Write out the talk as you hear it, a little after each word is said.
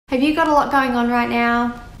Have you got a lot going on right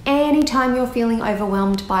now? Anytime you're feeling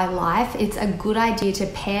overwhelmed by life, it's a good idea to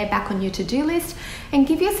pare back on your to-do list and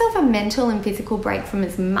give yourself a mental and physical break from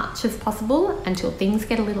as much as possible until things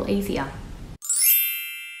get a little easier.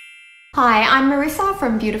 Hi, I'm Marissa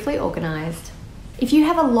from Beautifully Organised. If you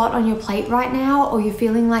have a lot on your plate right now, or you're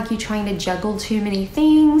feeling like you're trying to juggle too many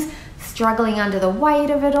things, struggling under the weight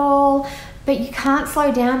of it all, but you can't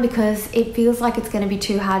slow down because it feels like it's going to be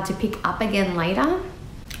too hard to pick up again later,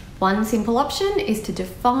 one simple option is to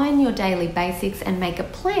define your daily basics and make a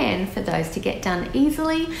plan for those to get done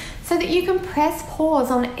easily so that you can press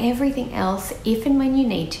pause on everything else if and when you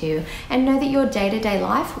need to, and know that your day-to-day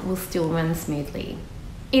life will still run smoothly.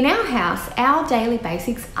 In our house, our daily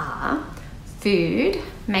basics are food,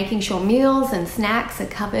 making sure meals and snacks are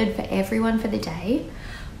covered for everyone for the day,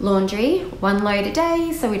 laundry, 1 load a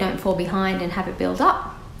day so we don't fall behind and have it build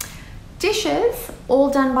up, dishes,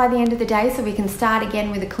 all done by the end of the day so we can start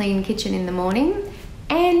again with a clean kitchen in the morning,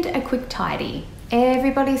 and a quick tidy.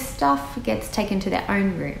 Everybody's stuff gets taken to their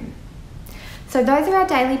own room. So those are our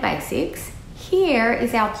daily basics. Here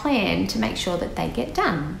is our plan to make sure that they get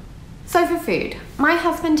done. So for food, my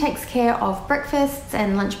husband takes care of breakfasts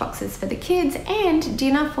and lunch boxes for the kids and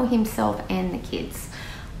dinner for himself and the kids.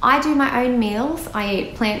 I do my own meals. I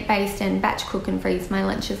eat plant-based and batch cook and freeze my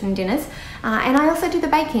lunches and dinners. And I also do the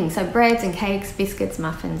baking, so breads and cakes, biscuits,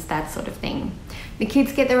 muffins, that sort of thing. The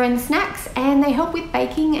kids get their own snacks and they help with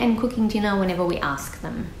baking and cooking dinner whenever we ask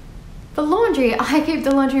them. For laundry, I keep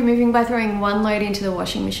the laundry moving by throwing 1 load into the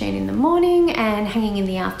washing machine in the morning and hanging in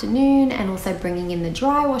the afternoon, and also bringing in the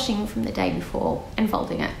dry washing from the day before and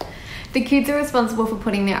folding it. The kids are responsible for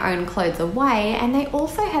putting their own clothes away, and they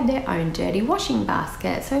also have their own dirty washing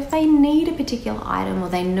basket. So if they need a particular item or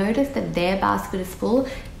they notice that their basket is full,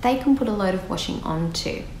 they can put a load of washing on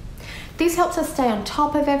too. This helps us stay on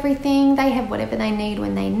top of everything. They have whatever they need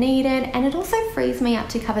when they need it, and it also frees me up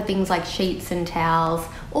to cover things like sheets and towels,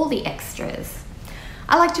 all the extras.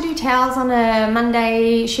 I like to do towels on a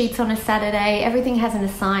Monday, sheets on a Saturday. Everything has an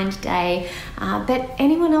assigned day, but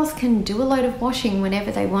anyone else can do a load of washing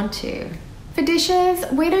whenever they want to. For dishes,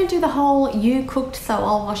 we don't do the whole you cooked so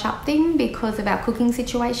I'll wash up thing because of our cooking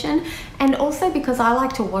situation, and also because I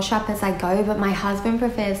like to wash up as I go, but my husband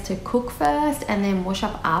prefers to cook first and then wash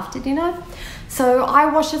up after dinner. So I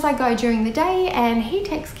wash as I go during the day and he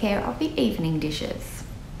takes care of the evening dishes.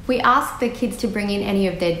 We ask the kids to bring in any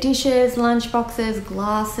of their dishes, lunch boxes,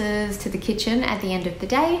 glasses to the kitchen at the end of the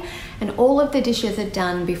day, and all of the dishes are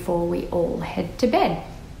done before we all head to bed.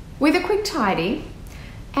 With a quick tidy,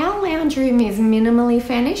 our lounge room is minimally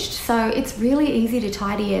furnished, so it's really easy to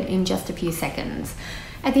tidy it in just a few seconds.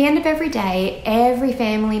 At the end of every day, every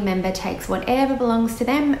family member takes whatever belongs to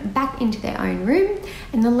them back into their own room,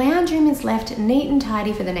 and the lounge room is left neat and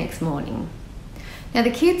tidy for the next morning. Now, the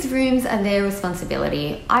kids' rooms are their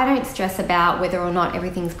responsibility. I don't stress about whether or not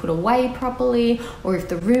everything's put away properly or if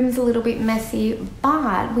the room's a little bit messy,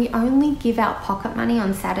 but we only give out pocket money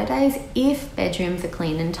on Saturdays if bedrooms are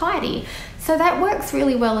clean and tidy. So that works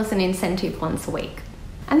really well as an incentive once a week.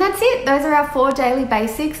 And that's it. Those are our 4 daily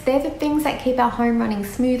basics. They're the things that keep our home running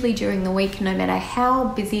smoothly during the week, no matter how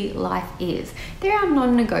busy life is. They're our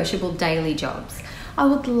non-negotiable daily jobs. I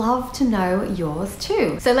would love to know yours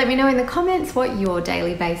too. So let me know in the comments what your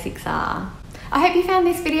daily basics are. I hope you found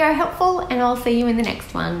this video helpful, and I'll see you in the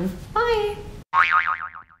next one. Bye.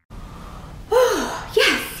 Oh,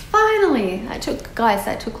 yes, finally. That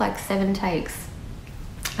took like 7 takes.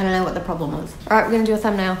 I don't know what the problem was. All right, we're gonna do a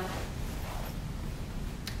thumbnail.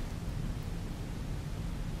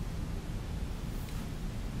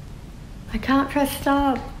 I can't press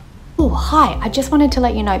stop. Oh, hi, I just wanted to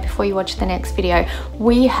let you know before you watch the next video,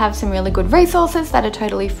 we have some really good resources that are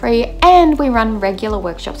totally free, and we run regular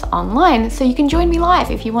workshops online, so you can join me live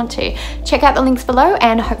if you want to. Check out the links below,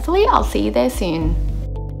 and hopefully I'll see you there soon.